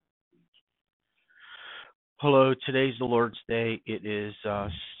Hello, today's the Lord's Day. It is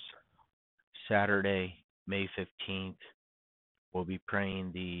Saturday, May 15th. We'll be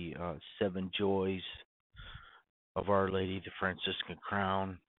praying the seven joys of Our Lady, the Franciscan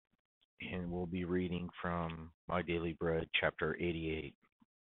Crown, and we'll be reading from My Daily Bread, chapter 88.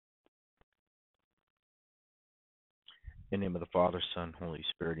 In the name of the Father, Son, Holy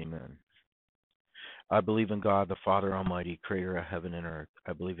Spirit, amen. I believe in God, the Father Almighty, creator of heaven and earth.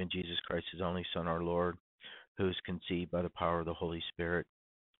 I believe in Jesus Christ, his only Son, our Lord, who is conceived by the power of the Holy Spirit,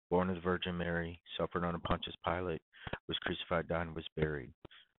 born of the Virgin Mary, suffered under Pontius Pilate, was crucified, died, and was buried.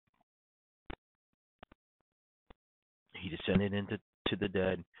 He descended into the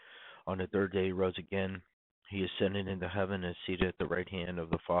dead. On the third day, he rose again. He ascended into heaven and is seated at the right hand of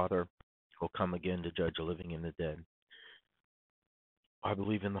the Father. He will come again to judge the living and the dead. I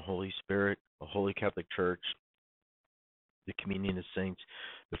believe in the Holy Spirit, a holy Catholic Church, the communion of saints,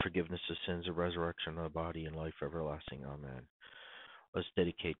 the forgiveness of sins, the resurrection of the body, and life everlasting. Amen. Let's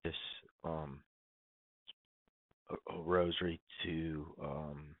dedicate this a rosary to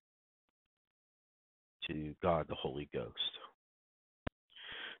God, the Holy Ghost.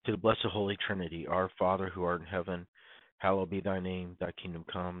 To the blessed Holy Trinity, our Father who art in heaven, hallowed be thy name. Thy kingdom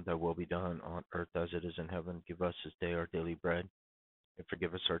come, thy will be done on earth as it is in heaven. Give us this day our daily bread, and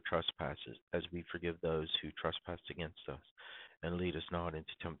forgive us our trespasses, as we forgive those who trespass against us. And lead us not into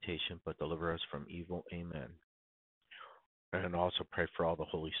temptation, but deliver us from evil. Amen. And also pray for all the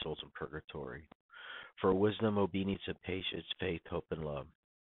holy souls in purgatory. For wisdom, obedience, and patience, faith, hope, and love.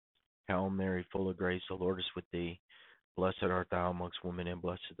 Hail Mary, full of grace, the Lord is with thee. Blessed art thou amongst women, and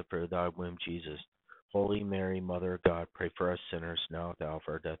blessed is the fruit of thy womb, Jesus. Holy Mary, Mother of God, pray for us sinners, now at the hour of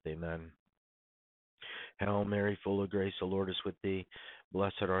our death. Amen. Hail Mary, full of grace, the Lord is with thee.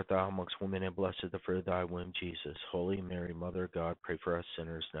 Blessed art thou amongst women, and blessed is the fruit of thy womb, Jesus. Holy Mary, Mother of God, pray for us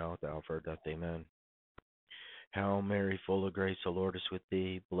sinners, now at the hour of our death. Amen. Hail Mary, full of grace, the Lord is with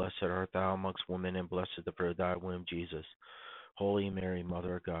thee. Blessed art thou amongst women, and blessed is the fruit of thy womb, Jesus. Holy Mary,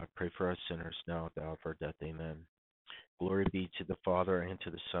 Mother of God, pray for us sinners, now at the hour of our death. Amen. Glory be to the Father, and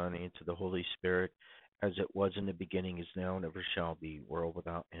to the Son, and to the Holy Spirit, as it was in the beginning, is now, and ever shall be, world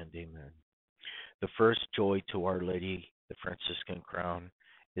without end. Amen. The first joy to Our Lady, the Franciscan Crown,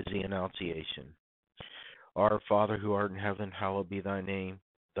 is the Annunciation. Our Father who art in heaven, hallowed be thy name.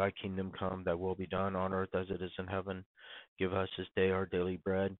 Thy kingdom come, thy will be done on earth as it is in heaven. Give us this day our daily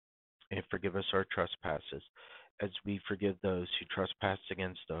bread, and forgive us our trespasses, as we forgive those who trespass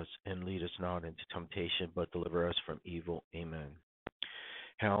against us, and lead us not into temptation, but deliver us from evil. Amen.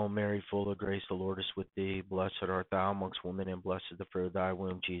 Hail Mary, full of grace, the Lord is with thee. Blessed art thou amongst women, and blessed is the fruit of thy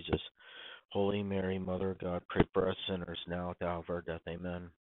womb, Jesus. Holy Mary, Mother of God, pray for us sinners, now at the hour of our death. Amen.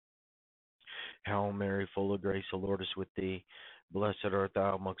 Hail Mary, full of grace, the Lord is with thee. Blessed art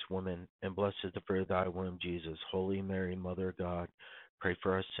thou amongst women, and blessed is the fruit of thy womb, Jesus. Holy Mary, Mother of God, pray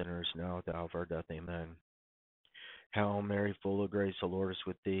for us sinners, now at the hour of our death. Amen. Hail Mary, full of grace, the Lord is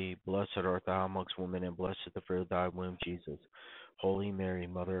with thee. Blessed art thou amongst women, and blessed is the fruit of thy womb, Jesus. Holy Mary,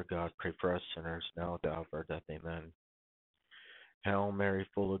 Mother of God, pray for us sinners, now at the hour of our death. Amen. Hail Mary,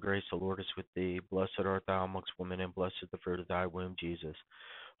 full of grace, the Lord is with thee. Blessed art thou amongst women, and blessed is the fruit of thy womb, Jesus.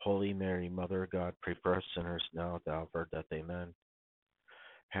 Holy Mary, Mother of God, pray for us sinners, now at the hour of our death. Amen.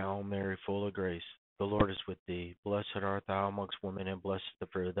 Hail Mary, full of grace, the Lord is with thee. Blessed art thou amongst women, and blessed is the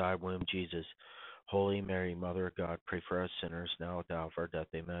fruit of thy womb, Jesus. Holy Mary, Mother of God, pray for us sinners, now at the hour of our death.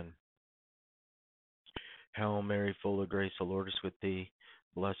 Amen. Hail Mary, full of grace, the Lord is with thee.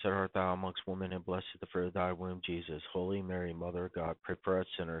 Blessed art thou amongst women, and blessed is the fruit of thy womb, Jesus. Holy Mary, Mother of God, pray for us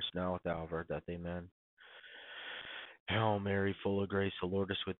sinners, now at the hour of our death. Amen. Hail Mary, full of grace, the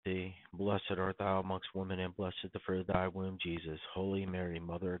Lord is with thee. Blessed art thou amongst women, and blessed is the fruit of thy womb, Jesus. Holy Mary,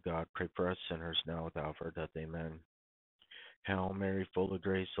 Mother of God, pray for us sinners, now at the hour of our death. Amen. Hail Mary, full of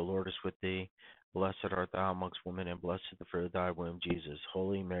grace, the Lord is with thee. Blessed art thou amongst women, and blessed is the fruit of thy womb, Jesus.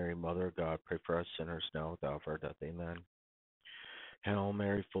 Holy Mary, Mother of God, pray for us sinners, now at the hour of our death. Amen. Hail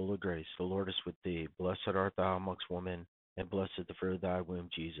Mary, full of grace, the Lord is with thee. Blessed art thou amongst women, and blessed is the fruit of thy womb,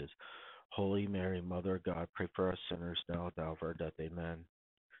 Jesus. Holy Mary, Mother of God, pray for us sinners, now at the hour of our death. Amen.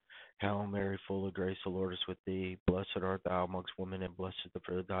 Hail Mary, full of grace, the Lord is with thee. Blessed art thou amongst women, and blessed is the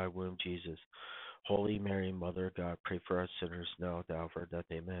fruit of thy womb, Jesus. Holy Mary, Mother of God, pray for us sinners, now at the hour of our death.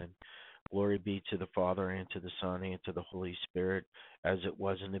 Amen. Glory be to the Father, and to the Son, and to the Holy Spirit, as it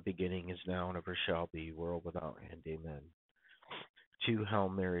was in the beginning, is now, and ever shall be, world without end. Amen. Two Hail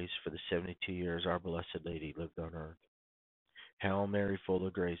Marys for the 72 years our Blessed Lady lived on earth. Hail Mary, full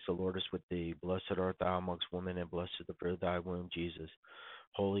of grace, the Lord is with thee. Blessed art thou amongst women, and blessed is the fruit of thy womb, Jesus.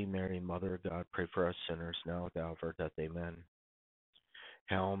 Holy Mary, Mother of God, pray for us sinners, now at the hour of our death. Amen.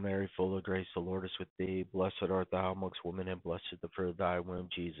 Hail Mary, full of grace, the Lord is with thee. Blessed art thou amongst women, and blessed the fruit of thy womb,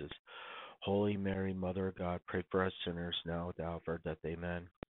 Jesus. Holy Mary, Mother of God, pray for us sinners, now at the hour of our death. Amen.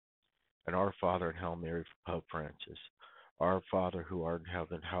 And our Father, and Hail Mary, for Pope Francis. Our Father, who art in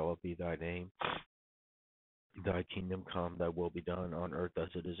heaven, hallowed be thy name. Thy kingdom come, thy will be done, on earth as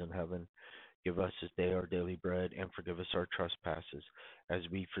it is in heaven. Give us this day our daily bread, and forgive us our trespasses, as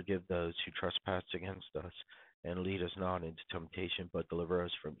we forgive those who trespass against us. And lead us not into temptation, but deliver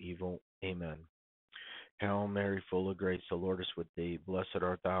us from evil. Amen. Hail Mary, full of grace, the Lord is with thee. Blessed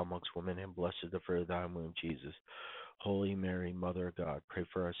art thou amongst women, and blessed the fruit of thy womb, Jesus. Holy Mary, Mother of God, pray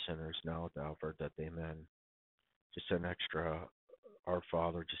for us sinners, now at the hour of our death. Amen. Just an extra Our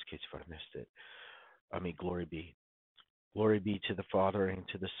Father, just in case if I missed it. Glory be. Glory be to the Father, and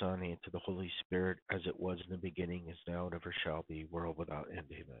to the Son, and to the Holy Spirit, as it was in the beginning, is now, and ever shall be, world without end.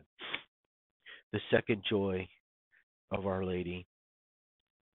 Amen. The second joy of Our Lady,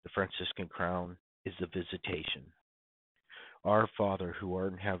 the Franciscan crown, is the visitation. Our Father, who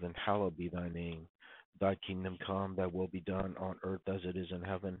art in heaven, hallowed be thy name. Thy kingdom come, thy will be done on earth as it is in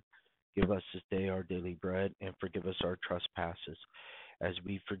heaven. Give us this day our daily bread, and forgive us our trespasses, as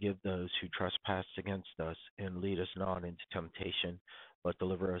we forgive those who trespass against us. And lead us not into temptation, but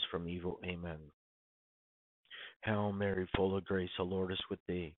deliver us from evil. Amen. Hail Mary, full of grace, the Lord is with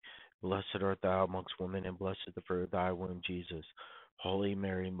thee. Blessed art thou amongst women, and blessed the fruit of thy womb, Jesus. Holy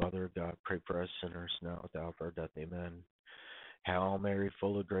Mary, Mother of God, pray for us sinners, now at the hour of our death. Amen. Hail Mary,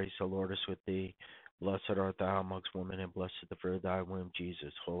 full of grace, the Lord is with thee. Blessed art thou amongst women, and blessed the fruit of thy womb,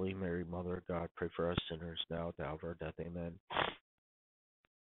 Jesus. Holy Mary, Mother of God, pray for us sinners, now at the hour of our death. Amen.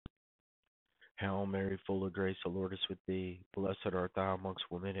 Hail Mary, full of grace, the Lord is with thee. Blessed art thou amongst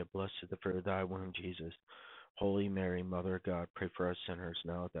women, and blessed the fruit of thy womb, Jesus. Holy Mary, Mother of God, pray for us sinners,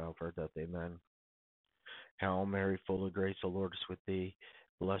 now at the hour of our death. Amen. Hail Mary, full of grace, the Lord is with thee.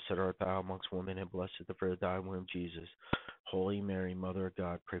 Blessed art thou amongst women, and blessed the fruit of thy womb, Jesus. Holy Mary, Mother of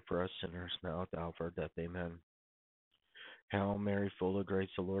God, pray for us sinners, now at the hour of our death. Amen. Hail Mary, full of grace,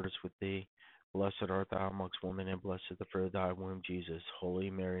 the Lord is with thee. Blessed art thou amongst women, and blessed the fruit of thy womb, Jesus. Holy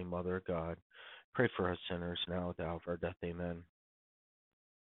Mary, Mother of God, pray for us sinners, now at the hour of our death. Amen.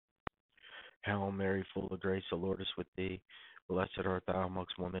 Hail Mary, full of grace, the Lord is with thee. Blessed art thou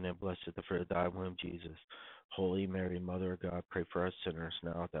amongst women, and blessed the fruit of thy womb, Jesus. Holy Mary, Mother of God, pray for us sinners,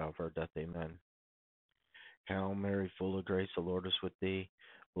 now at the hour of our death. Amen. Hail Mary, full of grace, the Lord is with thee.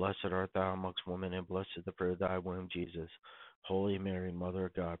 Blessed art thou amongst women, and blessed the fruit of thy womb, Jesus. Holy Mary, Mother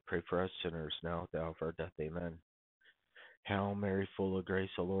of God, pray for us sinners, now at the hour of our death. Amen. Hail Mary, full of grace,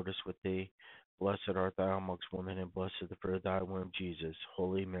 the Lord is with thee. Blessed art thou amongst women, and blessed the fruit of thy womb, Jesus.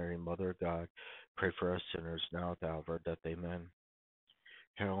 Holy Mary, Mother of God, pray for us sinners, now at the hour of our death. Amen.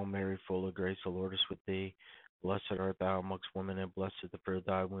 Hail Mary, full of grace, the Lord is with thee. Blessed art thou amongst women, and blessed the fruit of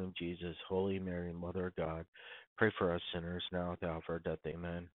thy womb, Jesus. Holy Mary, Mother of God, pray for us sinners, now at the hour of our death.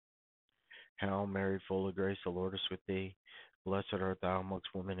 Amen. Hail Mary, full of grace, the Lord is with thee. Blessed art thou amongst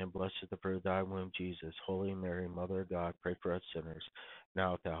women, and blessed the fruit of thy womb, Jesus. Holy Mary, Mother of God, pray for us sinners,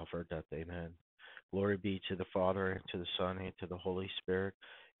 now at the hour of our death. Amen. Glory be to the Father, and to the Son, and to the Holy Spirit,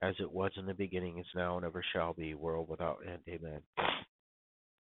 as it was in the beginning, is now, and ever shall be, world without end. Amen.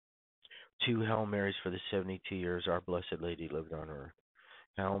 2 Hail Marys for the 72 years our Blessed Lady lived on earth.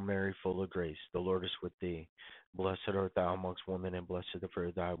 Hail Mary, full of grace, the Lord is with thee. Blessed art thou amongst women, and blessed the fruit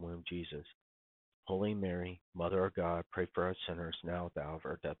of thy womb, Jesus. Holy Mary, Mother of God, pray for us sinners, now at the hour of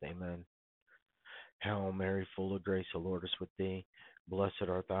our death. Amen. Hail Mary, full of grace, the Lord is with thee. Blessed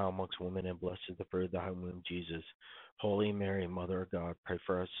art thou amongst women, and blessed the fruit of thy womb, Jesus. Holy Mary, Mother of God, pray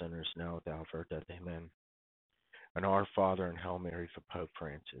for us sinners, now at the hour of our death. Amen. And Our Father, and Hail Mary for Pope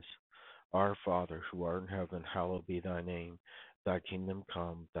Francis. Our Father, who art in heaven, hallowed be thy name. Thy kingdom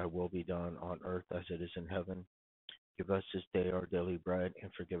come, thy will be done on earth as it is in heaven. Give us this day our daily bread,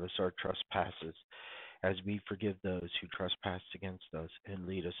 and forgive us our trespasses, as we forgive those who trespass against us. And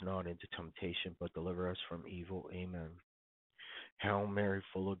lead us not into temptation, but deliver us from evil. Amen. Hail Mary,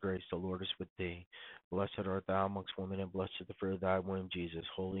 full of grace, the Lord is with thee. Blessed art thou amongst women, and blessed the fruit of thy womb, Jesus.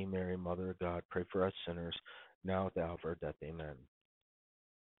 Holy Mary, Mother of God, pray for us sinners, now at the hour of our death. Amen.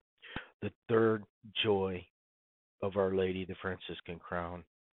 The third joy of Our Lady, the Franciscan crown,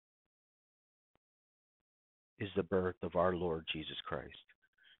 is the birth of our Lord Jesus Christ.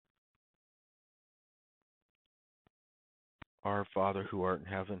 Our Father, who art in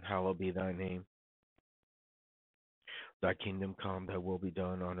heaven, hallowed be thy name. Thy kingdom come, thy will be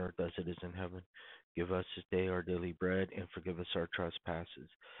done on earth as it is in heaven. Give us this day our daily bread, and forgive us our trespasses,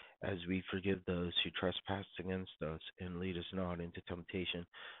 as we forgive those who trespass against us. And lead us not into temptation,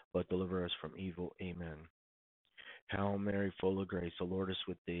 but deliver us from evil. Amen. Hail Mary, full of grace, the Lord is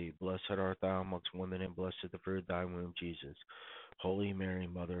with thee. Blessed art thou amongst women, and blessed the fruit of thy womb, Jesus. Holy Mary,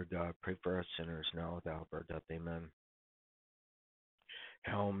 Mother of God, pray for us sinners, now and at the hour of our death. Amen.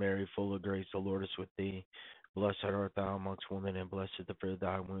 Hail Mary, full of grace, the Lord is with thee. Blessed art thou amongst women, and blessed the fruit of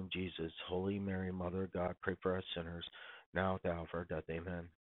thy womb, Jesus. Holy Mary, Mother of God, pray for us sinners, now and at the hour of our death. Amen.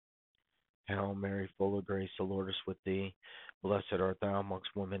 Hail Mary, full of grace, the Lord is with thee. Blessed art thou amongst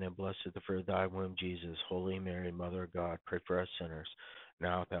women, and blessed the fruit of thy womb, Jesus. Holy Mary, Mother of God, pray for us sinners,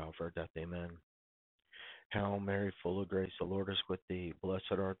 now and at the hour of our death. Amen. Hail Mary, full of grace, the Lord is with thee.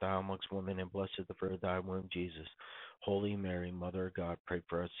 Blessed art thou amongst women, and blessed the fruit of thy womb, Jesus. Holy Mary, Mother of God, pray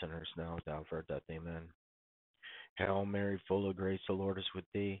for us sinners, now and at the hour of our death. Amen. Hail Mary, full of grace, the Lord is with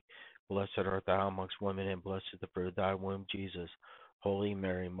thee. Blessed art thou amongst women, and blessed the fruit of thy womb, Jesus. Holy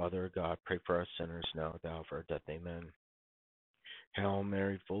Mary, Mother of God, pray for us sinners, now and at the hour of our death. Amen. Hail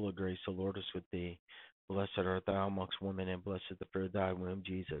Mary, full of grace, the Lord is with thee. Blessed art thou amongst women, and blessed the fruit of thy womb,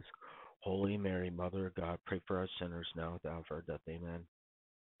 Jesus. Holy Mary, Mother of God, pray for us sinners, now and at the hour of our death. Amen.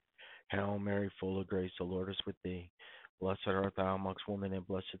 Hail Mary, full of grace, the Lord is with thee. Blessed art thou amongst women, and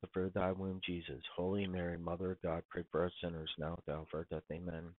blessed the fruit of thy womb, Jesus. Holy Mary, Mother of God, pray for us sinners, now and at the hour of our death.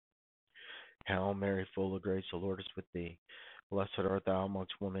 Amen. Hail Mary, full of grace, the Lord is with thee. Blessed art thou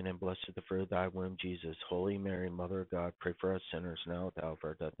amongst women, and blessed the fruit of thy womb, Jesus. Holy Mary, Mother of God, pray for us sinners, now and at the hour of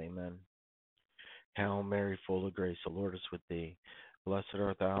our death. Amen. Hail Mary, full of grace, the Lord is with thee. Blessed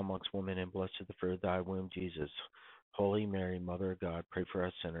art thou amongst women, and blessed the fruit of thy womb, Jesus. Holy Mary, Mother of God, pray for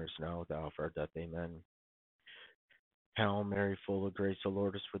us sinners, now and at the hour of our death. Amen. Hail Mary, full of grace, the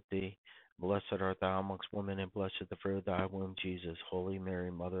Lord is with thee. Blessed art thou amongst women, and blessed the fruit of thy womb, Jesus. Holy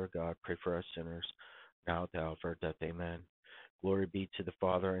Mary, Mother of God, pray for us sinners, now at the hour of our death. Amen. Glory be to the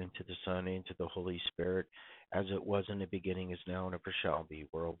Father, and to the Son, and to the Holy Spirit, as it was in the beginning, is now, and ever shall be,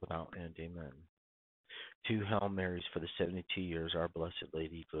 world without end. Amen. Two Hail Marys for the 72 years our Blessed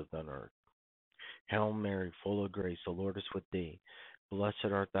Lady lived on earth. Hail Mary, full of grace, the Lord is with thee. Blessed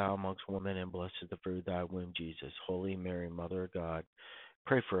art thou amongst women, and blessed is the fruit of thy womb, Jesus. Holy Mary, Mother of God,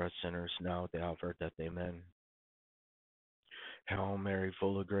 pray for us sinners, now at the hour of our death. Amen. Hail Mary,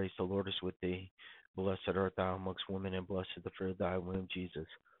 full of grace, the Lord is with thee. Blessed art thou amongst women, and blessed is the fruit of thy womb, Jesus.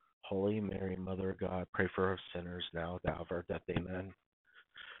 Holy Mary, Mother of God, pray for us sinners, now at the hour of our death. Amen.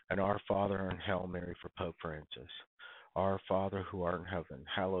 And our Father, and Hail Mary for Pope Francis. Our Father, who art in heaven,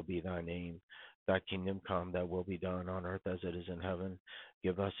 hallowed be thy name. Thy kingdom come, thy will be done on earth as it is in heaven.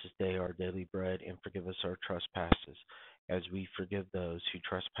 Give us this day our daily bread, and forgive us our trespasses, as we forgive those who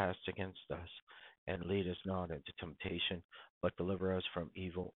trespass against us. And lead us not into temptation, but deliver us from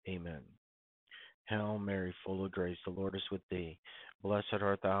evil. Amen. Hail Mary, full of grace, the Lord is with thee. Blessed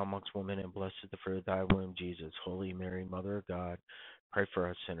art thou amongst women, and blessed is the fruit of thy womb, Jesus. Holy Mary, Mother of God, pray for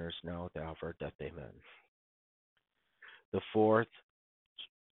us sinners, now at the hour of our death. Amen. The fourth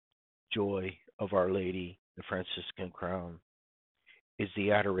joy of Our Lady, the Franciscan crown, is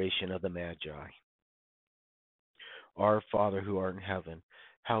the adoration of the Magi. Our Father who art in heaven,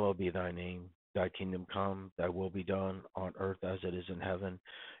 hallowed be thy name. Thy kingdom come, thy will be done on earth as it is in heaven.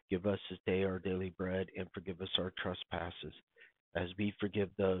 Give us this day our daily bread, and forgive us our trespasses, as we forgive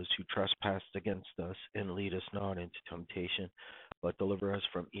those who trespass against us. And lead us not into temptation, but deliver us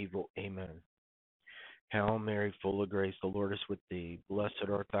from evil. Amen. Hail Mary, full of grace, the Lord is with thee. Blessed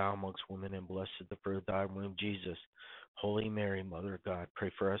art thou amongst women, and blessed is the fruit of thy womb, Jesus. Holy Mary, Mother of God,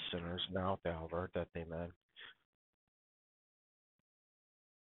 pray for us sinners, now at the hour of our death. Amen.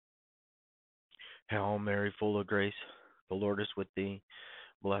 Hail Mary, full of grace, the Lord is with thee.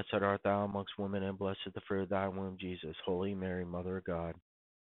 Blessed art thou amongst women, and blessed is the fruit of thy womb, Jesus. Holy Mary, Mother of God,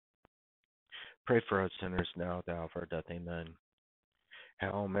 pray for us sinners, now at the hour of our death. Amen.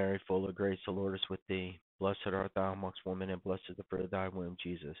 Hail Mary, full of grace, the Lord is with thee. Blessed art thou amongst women, and blessed is the fruit of thy womb,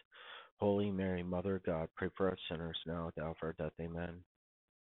 Jesus. Holy Mary, Mother of God, pray for us sinners, now at the hour of our death. Amen.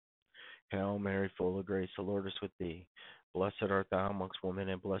 Hail Mary, full of grace, the Lord is with thee. Blessed art thou amongst women,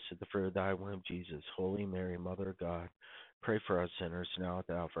 and blessed is the fruit of thy womb, Jesus. Holy Mary, Mother of God, pray for us sinners, now at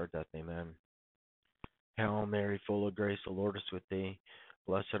the hour of our death. Amen. Hail Mary, full of grace, the Lord is with thee.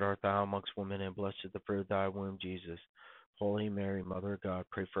 Blessed art thou amongst women, and blessed is the fruit of thy womb, Jesus. Holy Mary, Mother of God,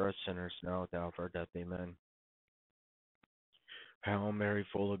 pray for us sinners, now at the hour of our death. Amen. Hail Mary,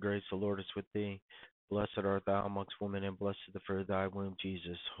 full of grace, the Lord is with thee. Blessed art thou amongst women, and blessed is the fruit of thy womb,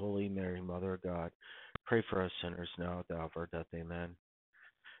 Jesus. Holy Mary, Mother of God, pray for us sinners, now at the hour of our death. Amen.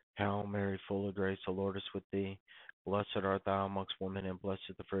 Hail Mary, full of grace, the Lord is with thee. Blessed art thou amongst women, and blessed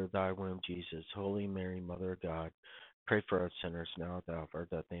is the fruit of thy womb, Jesus. Holy Mary, Mother of God, pray for us sinners, now at the hour of our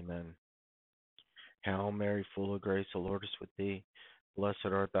death. Amen. Hail Mary, full of grace, the Lord is with thee. Blessed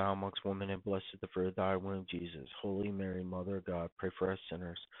art thou amongst women, and blessed is the fruit of thy womb, Jesus. Holy Mary, Mother of God, pray for us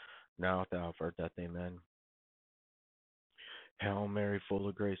sinners, now at the hour of our death. Amen. Hail Mary, full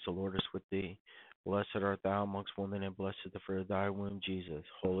of grace, the Lord is with thee. Blessed art thou amongst women, and blessed is the fruit of thy womb, Jesus.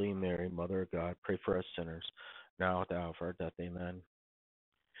 Holy Mary, Mother of God, pray for us sinners, now at the hour of our death. Amen.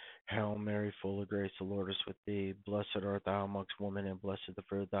 Hail Mary, full of grace, the Lord is with thee. Blessed art thou amongst women, and blessed is the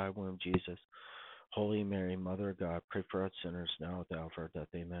fruit of thy womb, Jesus. Holy Mary, Mother of God, pray for us sinners, now at the hour of our death.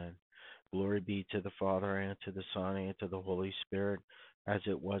 Amen. Glory be to the Father, and to the Son, and to the Holy Spirit, as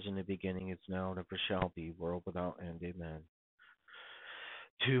it was in the beginning, is now, and ever shall be, world without end. Amen.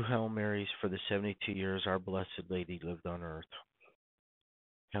 Two Hail Marys for the 72 years our Blessed Lady lived on earth.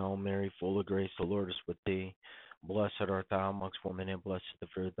 Hail Mary, full of grace, the Lord is with thee. Blessed art thou amongst women, and blessed is the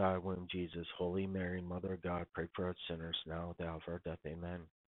fruit of thy womb, Jesus. Holy Mary, Mother of God, pray for us sinners, now at the hour of our death. Amen.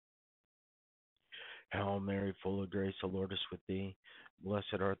 Hail Mary, full of grace, the Lord is with thee.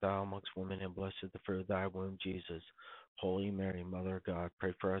 Blessed art thou amongst women, and blessed is the fruit of thy womb, Jesus. Holy Mary, Mother of God,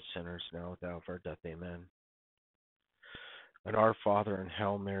 pray for us sinners, now at the hour of our death. Amen. And Our Father, and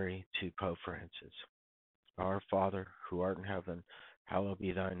Hail Mary to Pope Francis. Our Father, who art in heaven, hallowed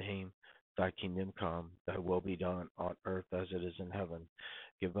be thy name. Thy kingdom come, thy will be done on earth as it is in heaven.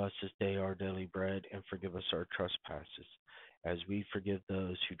 Give us this day our daily bread, and forgive us our trespasses, as we forgive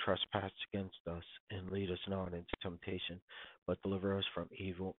those who trespass against us. And lead us not into temptation, but deliver us from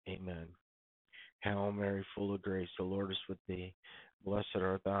evil. Amen. Hail Mary, full of grace, the Lord is with thee. Blessed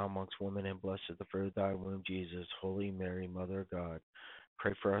art thou amongst women, and blessed is the fruit of thy womb, Jesus. Holy Mary, Mother of God,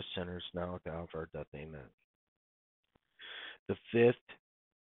 pray for us sinners, now at the hour of our death. Amen. The fifth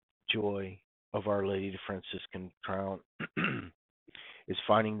joy of Our Lady the Franciscan crown is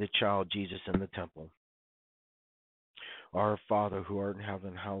finding the child Jesus in the temple. Our Father, who art in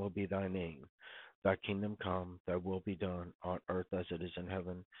heaven, hallowed be thy name. Thy kingdom come, thy will be done on earth as it is in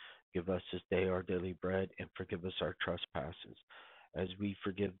heaven. Give us this day our daily bread, and forgive us our trespasses, as we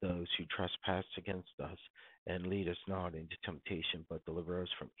forgive those who trespass against us. And lead us not into temptation, but deliver us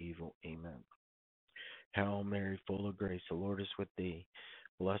from evil. Amen. Hail Mary, full of grace, the Lord is with thee.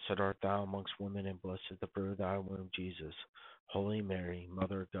 Blessed art thou amongst women, and blessed is the fruit of thy womb, Jesus. Holy Mary,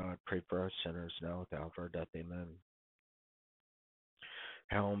 Mother of God, pray for us sinners, now at the hour of our death. Amen.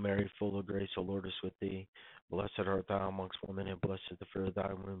 Hail Mary, full of grace, the Lord is with thee. Blessed art thou amongst women, and blessed is the fruit of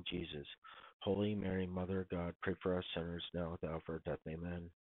thy womb, Jesus. Holy Mary, Mother of God, pray for us sinners, now at the hour of our death. Amen.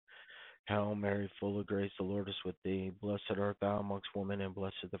 Hail Mary, full of grace, the Lord is with thee. Blessed art thou amongst women, and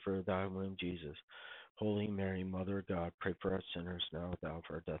blessed is the fruit of thy womb, Jesus. Holy Mary, Mother of God, pray for us sinners, now at the hour of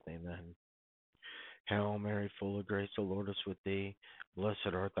our death. Amen. Hail Mary, full of grace, the Lord is with thee.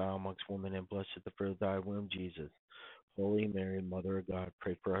 Blessed art thou amongst women, and blessed is the fruit of thy womb, Jesus. Holy Mary, Mother of God,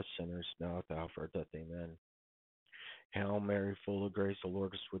 pray for us sinners, now at the hour of our death. Amen. Hail Mary, full of grace, the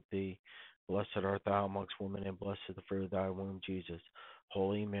Lord is with thee. Blessed art thou amongst women, and blessed is the fruit of thy womb, Jesus.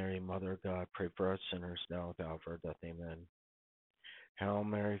 Holy Mary, Mother of God, pray for us sinners, now at the hour of our death. Amen. Hail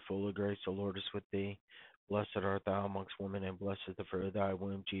Mary, full of grace, the Lord is with thee. Blessed art thou amongst women, and blessed is the fruit of thy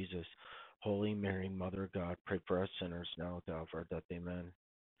womb, Jesus. Holy Mary, Mother of God, pray for us sinners, now at the hour of our death. Amen.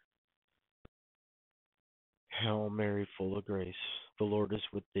 Hail Mary, full of grace, the Lord is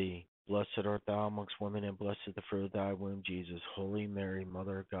with thee. Blessed art thou amongst women, and blessed is the fruit of thy womb, Jesus. Holy Mary,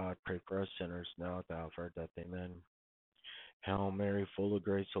 Mother of God, pray for us sinners, now at the hour of our death. Amen. Hail Mary, full of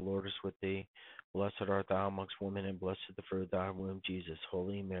grace, the Lord is with thee. Blessed art thou amongst women, and blessed is the fruit of thy womb, Jesus.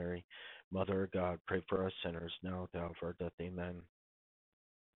 Holy Mary, Mother of God, pray for us sinners, now at the hour of our death. Amen.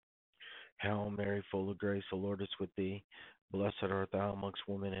 Hail Mary, full of grace, the Lord is with thee. Blessed art thou amongst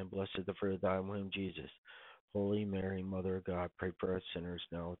women, and blessed is the fruit of thy womb, Jesus. Holy Mary, Mother of God, pray for us sinners,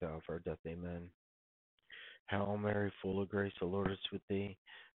 now at the hour of our death. Amen. Hail Mary, full of grace, the Lord is with thee.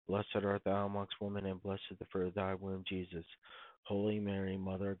 Blessed art thou amongst women, and blessed is the fruit of thy womb, Jesus. Holy Mary,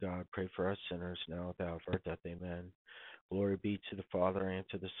 Mother of God, pray for us sinners, now at the hour of our death. Amen. Glory be to the Father, and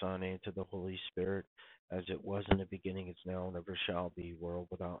to the Son, and to the Holy Spirit, as it was in the beginning, is now, and ever shall be, world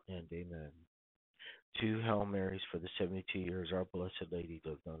without end. Amen. Two Hail Marys for the 72 years our Blessed Lady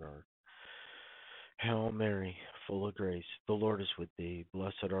lived on earth. Hail Mary, full of grace, the Lord is with thee.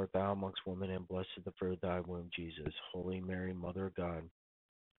 Blessed art thou amongst women, and blessed is the fruit of thy womb, Jesus. Holy Mary, Mother of God,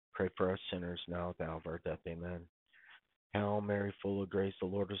 pray for us sinners, now at the hour of our death. Amen. Hail Mary, full of grace, the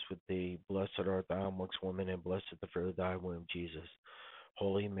Lord is with thee. Blessed art thou amongst women, and blessed is the fruit of thy womb, Jesus.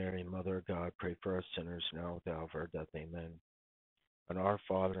 Holy Mary, Mother of God, pray for us sinners, now at the hour of our death. Amen. And Our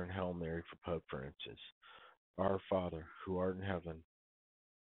Father, and Hail Mary for Pope Francis. Our Father, who art in heaven,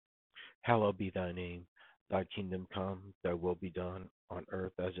 hallowed be thy name. Thy kingdom come, thy will be done, on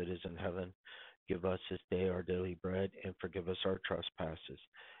earth as it is in heaven. Give us this day our daily bread, and forgive us our trespasses,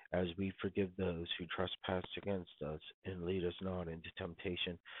 as we forgive those who trespass against us. And lead us not into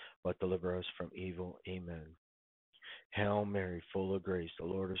temptation, but deliver us from evil. Amen. Hail Mary, full of grace, the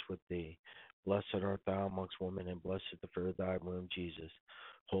Lord is with thee. Blessed art thou amongst women, and blessed is the fruit of thy womb, Jesus.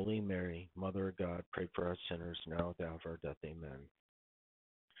 Holy Mary, Mother of God, pray for us sinners, now at the hour of our death. Amen.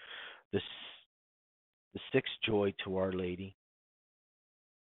 The, the sixth joy to Our Lady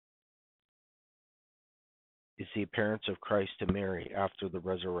is the appearance of Christ to Mary after the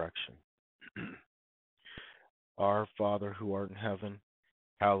resurrection. Our Father who art in heaven,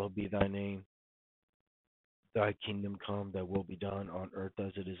 hallowed be thy name. Thy kingdom come, thy will be done on earth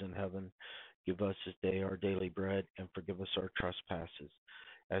as it is in heaven. Give us this day our daily bread, and forgive us our trespasses,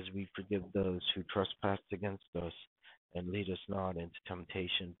 as we forgive those who trespass against us. And lead us not into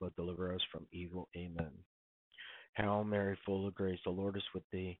temptation, but deliver us from evil. Amen. Hail Mary, full of grace, the Lord is with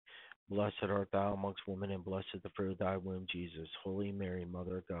thee. Blessed art thou amongst women, and blessed is the fruit of thy womb, Jesus. Holy Mary,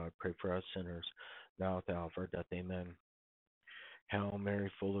 Mother of God, pray for us sinners, now at the hour of our death. Amen. Hail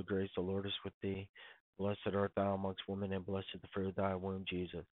Mary, full of grace, the Lord is with thee. Blessed art thou amongst women, and blessed is the fruit of thy womb,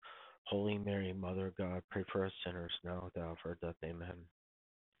 Jesus. Holy Mary, Mother of God, pray for us sinners, now at the hour of our death. Amen.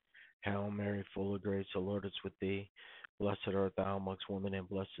 Hail Mary, full of grace, the Lord is with thee. Blessed art thou amongst women, and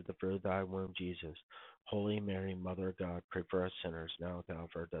blessed is the fruit of thy womb, Jesus. Holy Mary, Mother of God, pray for us sinners, now at the hour of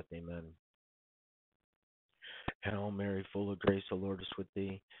our death. Amen. Hail Mary, full of grace, the Lord is with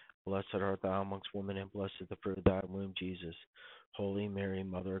thee. Blessed art thou amongst women, and blessed is the fruit of thy womb, Jesus. Holy Mary,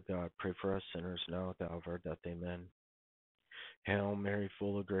 Mother of God, pray for us sinners, now at the hour of our death. Amen. Hail Mary,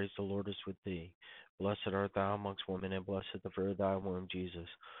 full of grace, the Lord is with thee. Blessed art thou amongst women, and blessed is the fruit of thy womb, Jesus.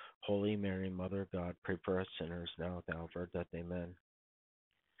 Holy Mary, Mother of God, pray for us sinners, now at the hour of our death. Amen.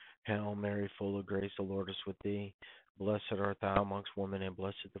 Hail Mary, full of grace, the Lord is with thee. Blessed art thou amongst women, and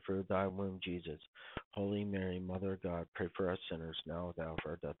blessed is the fruit of thy womb, Jesus. Holy Mary, Mother of God, pray for us sinners, now at the hour of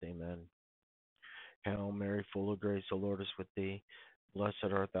our death. Amen. Hail Mary, full of grace, the Lord is with thee. Blessed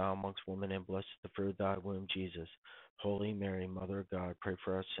art thou amongst women, and blessed is the fruit of thy womb, Jesus. Holy Mary, Mother of God, pray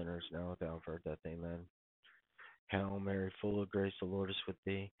for us sinners, now at the hour of our death. Amen. Hail Mary, full of grace, the Lord is with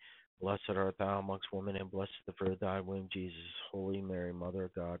thee. Blessed art thou amongst women, and blessed is the fruit of thy womb, Jesus. Holy Mary, Mother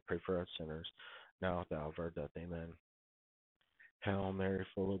of God, pray for us sinners, now at the hour of our death. Amen. Hail Mary,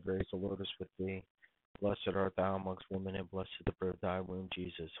 full of grace, the Lord is with thee. Blessed art thou amongst women, and blessed is the fruit of thy womb,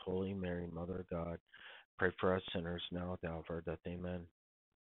 Jesus. Holy Mary, Mother of God, pray for us sinners, now at the hour of our death. Amen.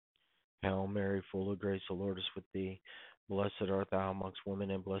 Hail Mary, full of grace, the Lord is with thee. Blessed art thou amongst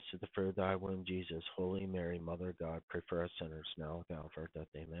women, and blessed is the fruit of thy womb, Jesus. Holy Mary, Mother of God, pray for us sinners, now at the hour of our death.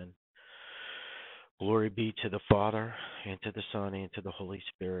 Amen. Glory be to the Father, and to the Son, and to the Holy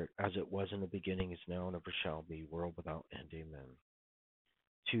Spirit, as it was in the beginning, is now, and ever shall be, world without end. Amen.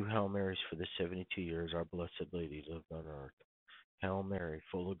 Two Hail Marys for the 72 years our Blessed Lady lived on earth. Hail Mary,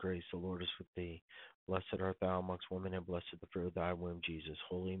 full of grace, the Lord is with thee. Blessed art thou amongst women, and blessed is the fruit of thy womb, Jesus.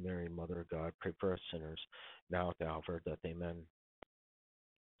 Holy Mary, Mother of God, pray for us sinners, now at the hour of our death. Amen.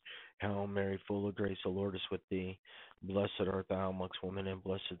 Hail Mary, full of grace, the Lord is with thee. Blessed art thou amongst women, and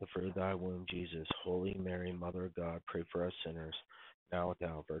blessed is the fruit of thy womb, Jesus. Holy Mary, Mother of God, pray for us sinners, now at the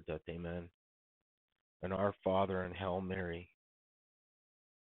hour of our death. Amen. And Our Father, and Hail Mary,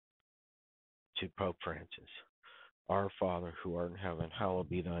 to Pope Francis. Our Father, who art in heaven, hallowed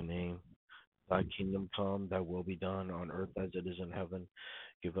be thy name. Thy kingdom come, thy will be done on earth as it is in heaven.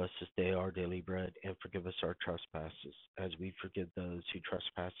 Give us this day our daily bread, and forgive us our trespasses, as we forgive those who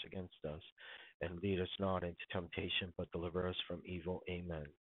trespass against us. And lead us not into temptation, but deliver us from evil. Amen.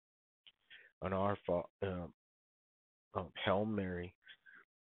 On our Hail Mary,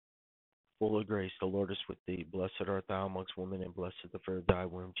 full of grace, the Lord is with thee. Blessed art thou amongst women, and blessed is the fruit of thy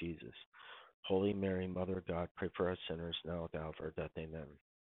womb, Jesus. Holy Mary, Mother of God, pray for us sinners, now at the hour of our death. Amen.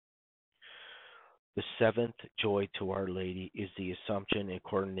 The seventh joy to Our Lady is the Assumption and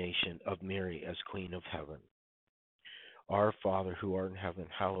coronation of Mary as Queen of Heaven. Our Father, who art in heaven,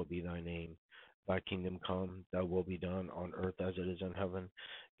 hallowed be thy name. Thy kingdom come, thy will be done on earth as it is in heaven.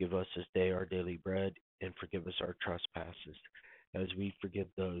 Give us this day our daily bread, and forgive us our trespasses, as we forgive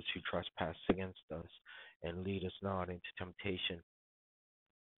those who trespass against us. And lead us not into temptation,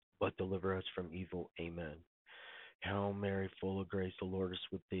 but deliver us from evil. Amen. Hail Mary, full of grace, the Lord is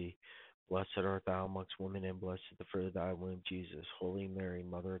with thee. Blessed art thou amongst women, and blessed is the fruit of thy womb, Jesus. Holy Mary,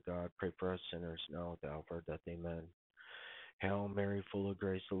 Mother of God, pray for us sinners, now at the hour of our death. Amen. Hail Mary, full of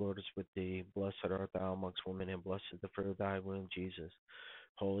grace, the Lord is with thee. Blessed art thou amongst women, and blessed is the fruit of thy womb, Jesus.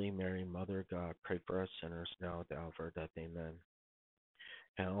 Holy Mary, Mother of God, pray for us sinners, now at the hour of our death. Amen.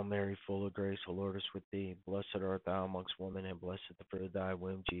 Hail Mary, full of grace, the Lord is with thee. Blessed art thou amongst women, and blessed is the fruit of thy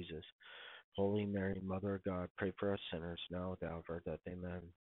womb, Jesus. Holy Mary, Mother of God, pray for us sinners, now at the hour of our death. Amen.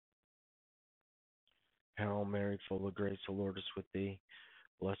 Hail Mary, full of grace, the Lord is with thee.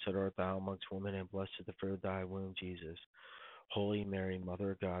 Blessed art thou amongst women, and blessed the fruit of thy womb, Jesus. Holy Mary,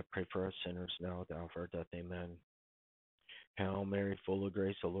 Mother of God, pray for us sinners, now at the hour of our death. Amen. Hail Mary, full of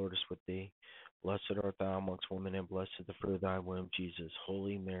grace, the Lord is with thee. Blessed art thou amongst women, and blessed the fruit of thy womb, Jesus.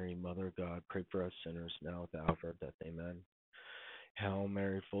 Holy Mary, Mother of God, pray for us sinners, now at the hour of our death. Amen. Hail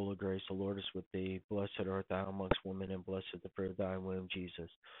Mary, full of grace, the Lord is with thee. Blessed art thou amongst women, and blessed the fruit of thy womb, Jesus.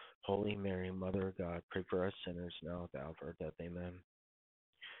 Holy Mary, Mother of God, pray for us sinners, now at the hour of our death. Amen.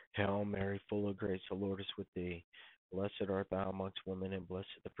 Hail Mary, full of grace, the Lord is with thee. Blessed art thou amongst women, and blessed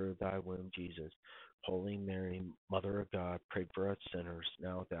the fruit of thy womb, Jesus. Holy Mary, Mother of God, pray for us sinners,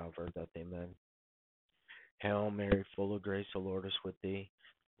 now at the hour of our death. Amen. Hail Mary, full of grace, the Lord is with thee.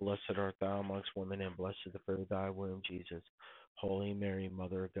 Blessed art thou amongst women, and blessed the fruit of thy womb, Jesus. Holy Mary,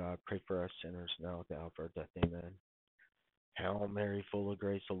 Mother of God, pray for us sinners, now at the hour of our death. Amen. Hail Mary, full of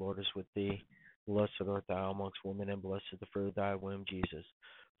grace, the Lord is with thee. Blessed art thou amongst women, and blessed the fruit of thy womb, Jesus.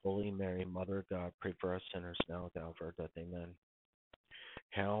 Holy Mary, Mother of God, pray for us sinners, now at the hour of our death. Amen.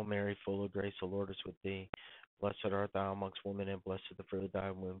 Hail Mary, full of grace, the Lord is with thee. Blessed art thou amongst women, and blessed the fruit of thy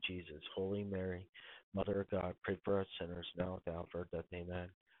womb, Jesus. Holy Mary, Mother of God, pray for us sinners, now at the hour of our death. Amen.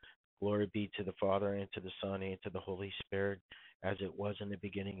 Glory be to the Father, and to the Son, and to the Holy Spirit, as it was in the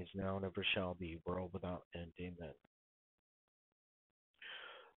beginning, is now, and ever shall be, world without end. Amen.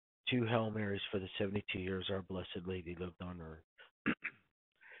 Two Hail Marys for the 72 years our Blessed Lady lived on earth.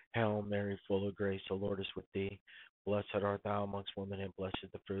 Hail Mary, full of grace, the Lord is with thee. Blessed art thou amongst women, and blessed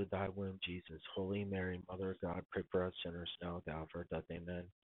the fruit of thy womb, Jesus. Holy Mary, Mother of God, pray for us sinners, now at the hour of our death. Amen.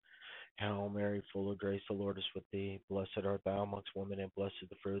 Hail Mary, full of grace, the Lord is with thee. Blessed art thou amongst women, and blessed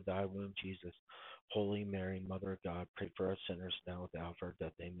the fruit of thy womb, Jesus. Holy Mary, Mother of God, pray for us sinners, now at the hour of our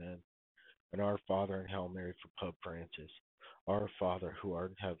death. Amen. And our Father, and Hail Mary for Pope Francis. Our Father, who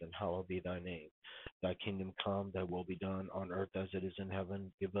art in heaven, hallowed be thy name. Thy kingdom come, thy will be done, on earth as it is in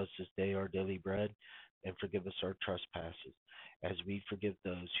heaven. Give us this day our daily bread, and forgive us our trespasses, as we forgive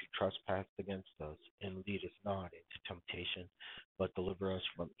those who trespass against us. And lead us not into temptation, but deliver us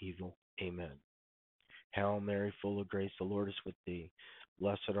from evil. Amen. Hail Mary, full of grace, the Lord is with thee.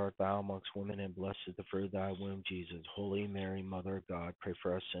 Blessed art thou amongst women, and blessed is the fruit of thy womb, Jesus. Holy Mary, Mother of God, pray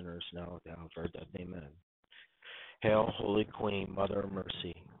for us sinners, now at the hour of our death. Amen. Hail, Holy Queen, Mother of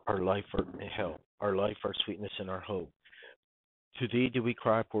Mercy, our life, our sweetness, and our hope. To thee do we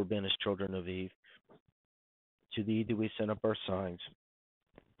cry, poor banished children of Eve. To thee do we send up our sighs,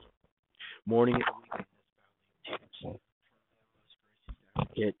 mourning and weeping tears.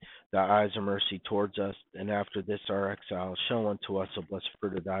 Get thy eyes of mercy towards us, and after this our exile, show unto us the blessed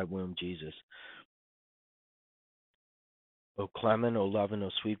fruit of thy womb, Jesus. O clement, O loving, O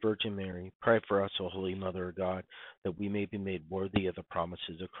sweet Virgin Mary, pray for us, O Holy Mother of God, that we may be made worthy of the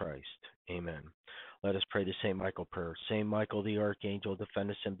promises of Christ. Amen. Let us pray the St. Michael prayer. Saint Michael the Archangel,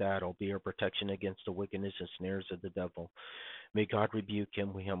 defend us in battle, be our protection against the wickedness and snares of the devil. May God rebuke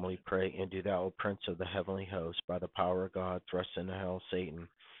him, we humbly pray, and do thou, O Prince of the heavenly host, by the power of God, thrust into hell Satan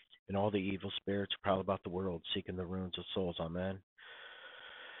and all the evil spirits prowl about the world, seeking the ruins of souls. Amen.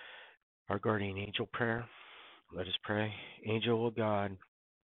 Our guardian angel prayer. Let us pray. Angel of God,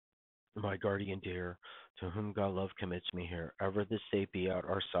 my guardian dear, to whom God love commits me here, ever this day be at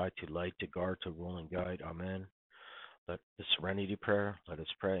our side, to light, to guard, to rule and guide. Amen. Let the serenity prayer. Let us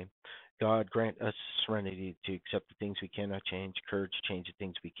pray. God, grant us serenity to accept the things we cannot change, courage to change the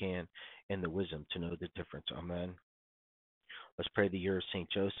things we can, and the wisdom to know the difference. Amen. Let's pray the year of St.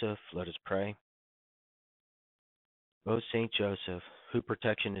 Joseph. Let us pray. O Saint Joseph, whose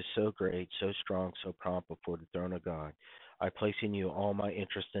protection is so great, so strong, so prompt before the throne of God, I place in you all my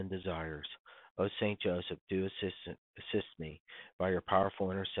interests and desires. O Saint Joseph, do assist me. By your powerful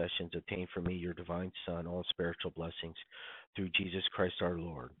intercessions, obtain for me, your divine Son, all spiritual blessings through Jesus Christ our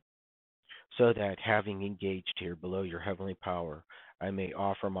Lord, so that, having engaged here below your heavenly power, I may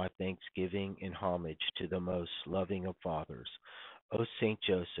offer my thanksgiving and homage to the most loving of fathers. O Saint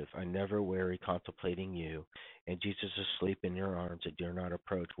Joseph, I never weary contemplating you, and Jesus asleep in your arms, I dare not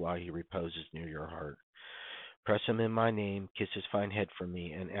approach while he reposes near your heart. Press him in my name, kiss his fine head for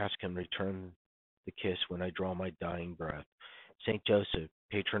me, and ask him to return the kiss when I draw my dying breath. Saint Joseph,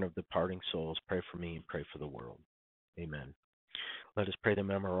 patron of departing souls, pray for me and pray for the world. Amen. Let us pray the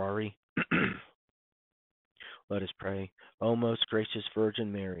Memorare. Let us pray. O most gracious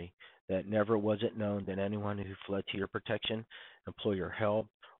Virgin Mary, that never was it known that anyone who fled to your protection, implored your help,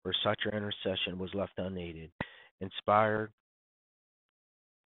 or sought your intercession was left unaided. Inspired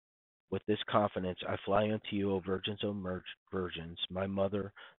With this confidence I fly unto you, O virgins, O virgins. My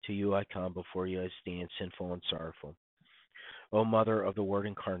mother, to you I come, before you I stand, sinful and sorrowful. O Mother of the Word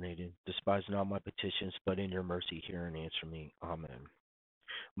incarnated, despise not my petitions, but in your mercy hear and answer me. Amen.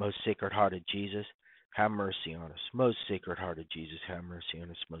 Most Sacred Heart of Jesus, have mercy on us. Most Sacred Heart of Jesus, have mercy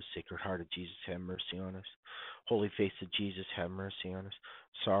on us. Most Sacred Heart of Jesus, have mercy on us. Holy Face of Jesus, have mercy on us.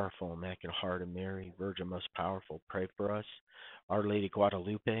 Sorrowful, Immaculate Heart of Mary, Virgin most powerful, pray for us. Our Lady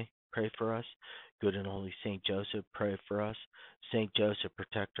Guadalupe, pray for us. Good and Holy Saint Joseph, pray for us. Saint Joseph,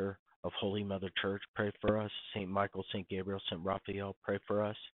 protector of Holy Mother Church, pray for us. Saint Michael, Saint Gabriel, Saint Raphael, pray for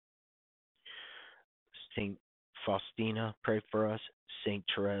us. Saint Faustina, pray for us. Saint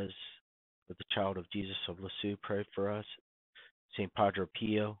Therese, the Child of Jesus of Lisieux, pray for us. Saint Padre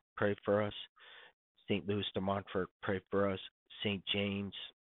Pio, pray for us. Saint Louis de Montfort, pray for us. Saint James,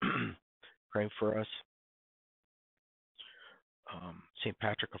 pray for us. Saint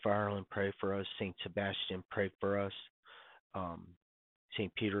Patrick of Ireland, pray for us. Saint Sebastian, pray for us.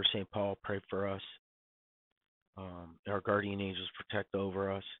 Saint Peter, Saint Paul, pray for us. Our guardian angels protect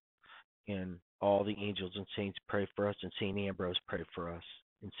over us, and all the angels and saints pray for us, and Saint Ambrose pray for us,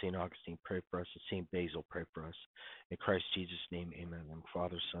 and Saint Augustine pray for us, and Saint Basil pray for us. In Christ Jesus' name, amen. And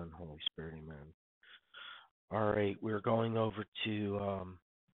Father, Son, Holy Spirit, amen. All right, we're going over to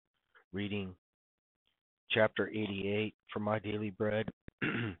reading chapter 88 from My Daily Bread,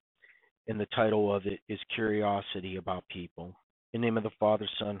 and the title of it is Curiosity About People. In the name of the Father,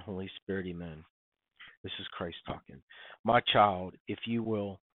 Son, Holy Spirit, amen. This is Christ talking. My child, if you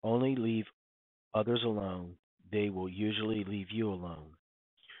will only leave others alone, they will usually leave you alone.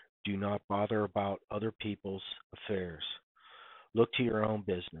 Do not bother about other people's affairs. Look to your own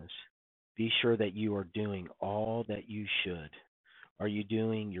business. Be sure that you are doing all that you should. Are you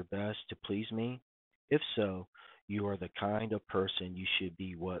doing your best to please me? If so, you are the kind of person you should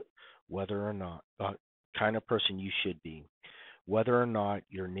be. Whether or not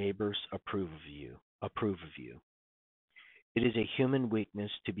your neighbors approve of you. It is a human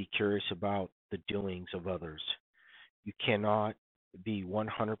weakness to be curious about the doings of others. You cannot be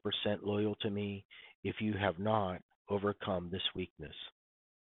 100% loyal to me if you have not overcome this weakness.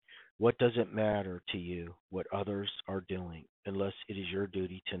 What does it matter to you what others are doing, unless it is your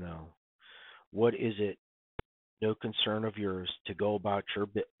duty to know? What is it no concern of yours to go about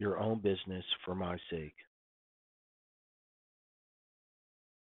your own business for my sake?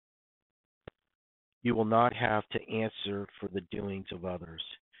 You will not have to answer for the doings of others.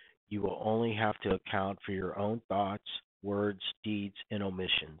 You will only have to account for your own thoughts, words, deeds, and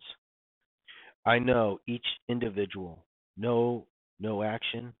omissions. I know each individual. No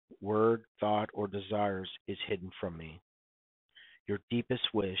action, word, thought, or desires is hidden from me. Your deepest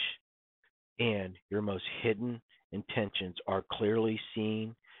wish and your most hidden intentions are clearly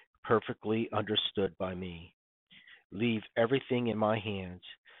seen, perfectly understood by me. Leave everything in my hands.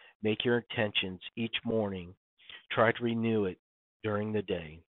 Make your intentions each morning. Try to renew it during the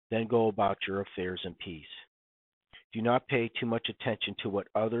day. Then go about your affairs in peace. Do not pay too much attention to what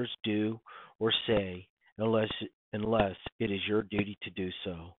others do or say unless it is your duty to do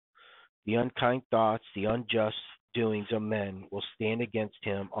so. The unkind thoughts, the unjust doings of men will stand against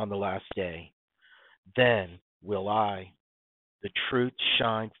him on the last day. Then will the truth,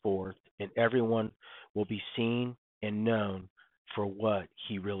 shine forth, and everyone will be seen and known for what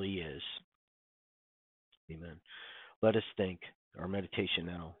he really is. Amen. Let us think. Our meditation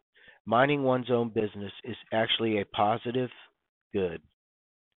now. Minding one's own business is actually a positive good.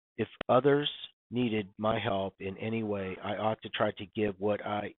 If others needed my help in any way, I ought to try to give what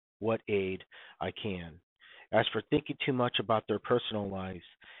aid I can. As for thinking too much about their personal lives,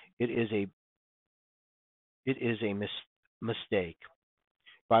 it is a mistake.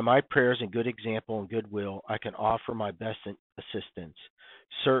 By my prayers and good example and goodwill, I can offer my best assistance.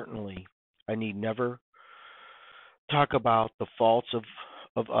 Certainly, I need never talk about the faults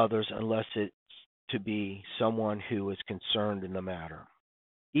of others unless it's to be someone who is concerned in the matter.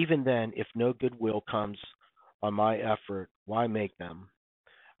 Even then, if no goodwill comes on my effort, why make them?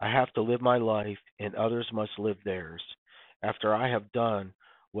 I have to live my life, and others must live theirs. After I have done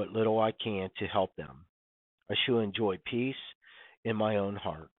what little I can to help them, I shall enjoy peace in my own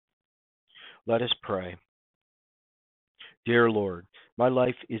heart. Let us pray. Dear Lord, my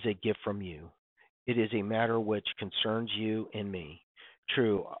life is a gift from you. It is a matter which concerns you and me.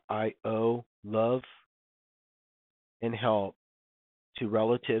 True, I owe love and help to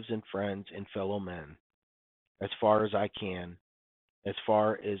relatives and friends and fellow men, as far as I can, as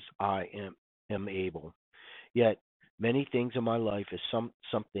far as I am able. Yet many things in my life is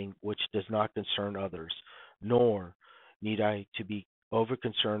something which does not concern others, nor need I to be over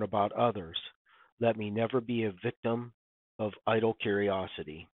concern about others. Let me never be a victim of idle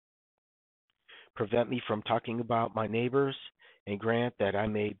curiosity. Prevent me from talking about my neighbors, and grant that I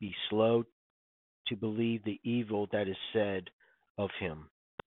may be slow to believe the evil that is said of him.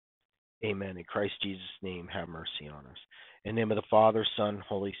 Amen. In Christ Jesus' name, have mercy on us. In the name of the Father, Son,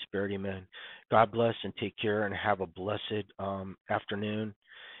 Holy Spirit, amen. God bless and take care and have a blessed afternoon,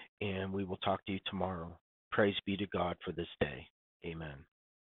 and we will talk to you tomorrow. Praise be to God for this day. Amen.